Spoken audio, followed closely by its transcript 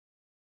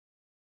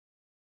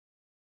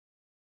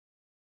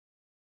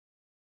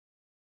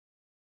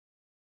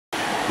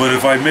but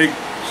if I make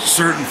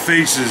certain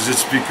faces,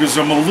 it's because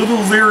I'm a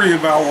little leery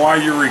about why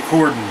you're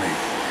recording me.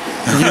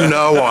 You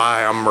know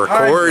why I'm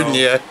recording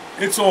you.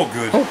 It's all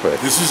good. Okay.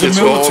 This is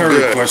a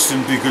military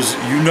question because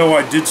you know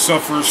I did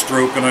suffer a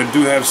stroke and I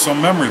do have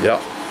some memory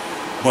loss.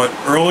 But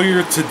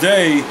earlier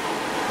today,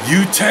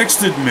 you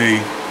texted me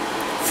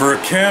for a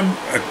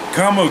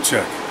camo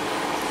check.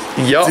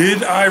 Yep.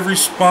 Did I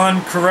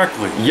respond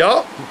correctly?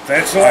 Yup.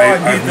 That's all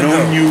I've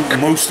known you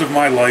most of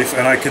my life,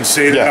 and I can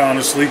say it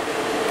honestly.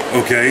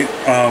 Okay,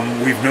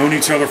 we've known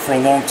each other for a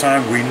long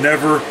time. We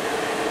never,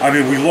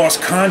 we lost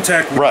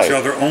contact with each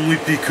other only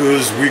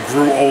because we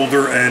grew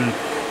older and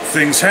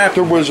things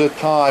happened. There was a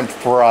time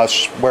for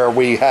us where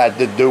we had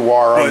to do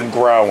our own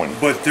growing.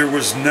 But there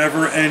was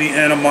never any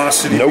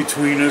animosity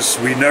between us.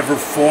 We never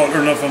fought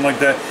or nothing like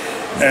that.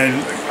 And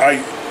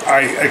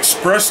I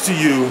expressed to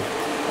you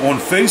on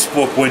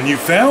Facebook when you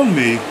found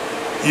me,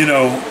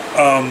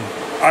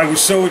 I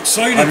was so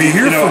excited to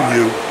hear from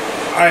you.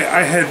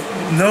 I had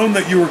known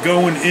that you were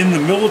going in the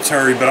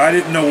military, but I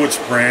didn't know which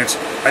branch.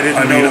 I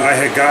didn't know I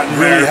had gotten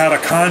really how to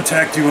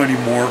contact you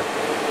anymore.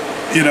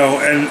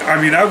 And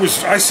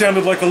I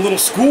sounded like a little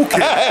school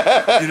kid.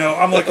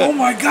 I'm like, oh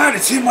my God,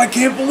 it's him! I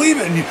can't believe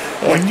it. And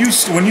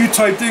when you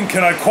typed in,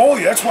 can I call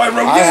you? That's why I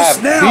wrote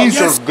yes now.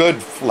 These are good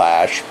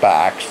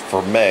flashbacks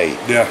for me.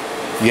 Yeah.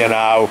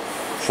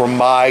 From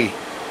my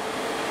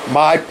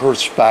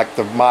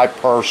perspective, my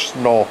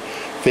personal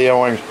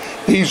feelings.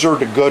 These are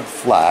the good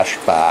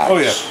flashbacks. Oh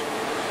yeah.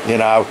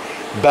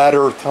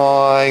 Better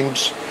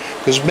times.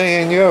 Because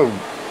me and you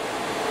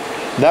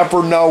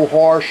never know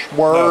harsh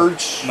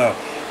words. No.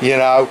 We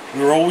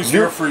were always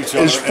there for each other.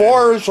 As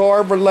far as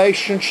our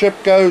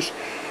relationship goes,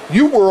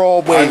 you were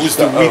always I was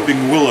the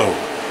weeping willow.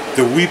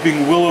 The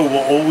weeping willow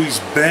will always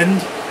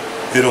bend.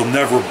 It'll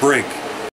never break.